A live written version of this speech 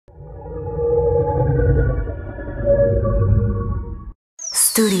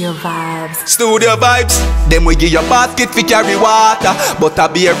Studio vibes. Studio vibes. Them we give you basket fi carry water, but I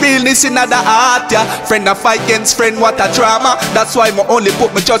be a realness in the heart, yeah. Friend a fight against friend, what a drama. That's why me only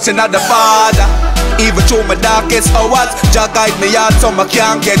put my trust in the Father. Even through my darkest hours, Jah guide me out so I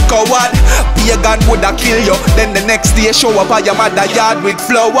can't get coward. Pagan woulda kill you, then the next day show up at your mother yard with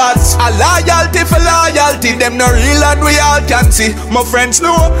flowers. A loyalty for loyalty, them no real and we all can see. My friends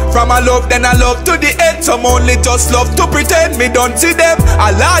know, from a love then I love to the end. Some only just love to pretend me don't see them. A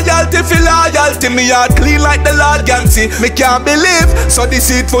loyalty for loyalty, me heart clean like the Lord can see. Me can't believe, so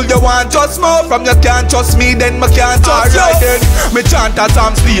deceitful you want just more. From you can't trust me, then me can't trust you. Then me chant a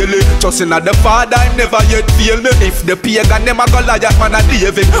psalms daily, trusting at the Father, I never yet feel me. If the pagan them a Goliath, man a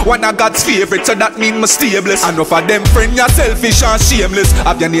David, one of God's favorite, so that mean me stabless. And enough of them friend you selfish and shameless.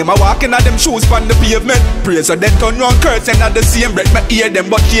 Have your name a walking at them shoes on the pavement. Praise of them turn round cursing at the same breath. Me hear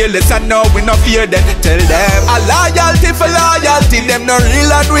them but careless, and now we not fear them. Tell them a loyalty for loyalty, them no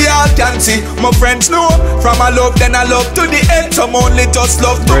real and we all can see. My friends know, from a love then I love to the end. Some only just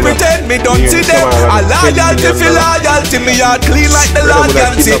love to pretend me don't see them. A loyalty for loyalty, me heart clean like the Lord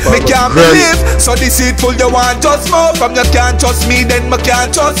can see. Me can't believe, so deceitful you want just more. From you can't trust me, then me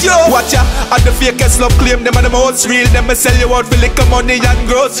can't trust you. Watch ya, at the fakest love claim them are the most real. Them me sell you out for liquor money and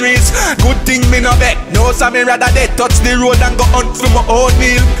groceries. Good thing me no bet, no so me rather they touch the road and go hunt for my own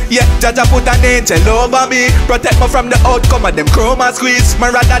meal. Yeah, Jaja put an angel over me, protect me from the outcome of them chroma squeeze. Me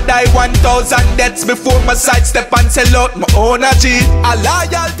rather die 1,000 deaths before my sidestep and sell out my own achieve. A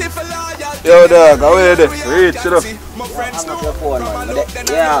loyalty for loyalty. Yo dog, how are you? Reach it up. My friends know, phone, man.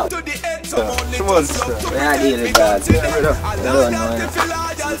 Yeah. Come on, sister. We are dealing, dog. Yeah, brother. I don't know.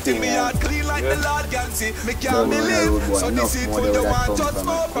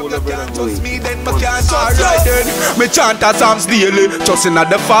 Me chant a psalms daily, trusting at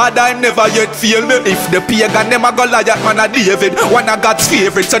the Father, I never yet feel me. If the pagan them a Goliath, man a David, one of God's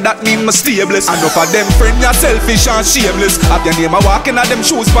favorite, so that mean me stabless. Enough of them friend you selfish and shameless. Have your name a walking at them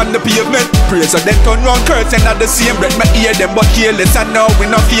shoes on the pavement. Praise of them turn round curtain at the same breath. Me hear them but careless, and now we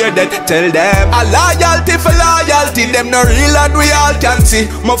not fear that. Tell them a loyalty for loyalty, them no real and we all can see.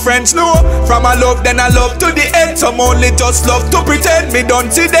 My friends know, from a love then I love to the end. Some only just love to pretend me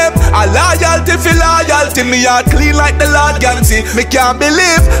don't see them. A loyalty for loyalty, me heart clean like the Lord can see. Me can't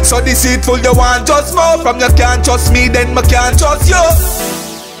believe, so deceitful you want just more. From you can't trust me, then me can't trust you.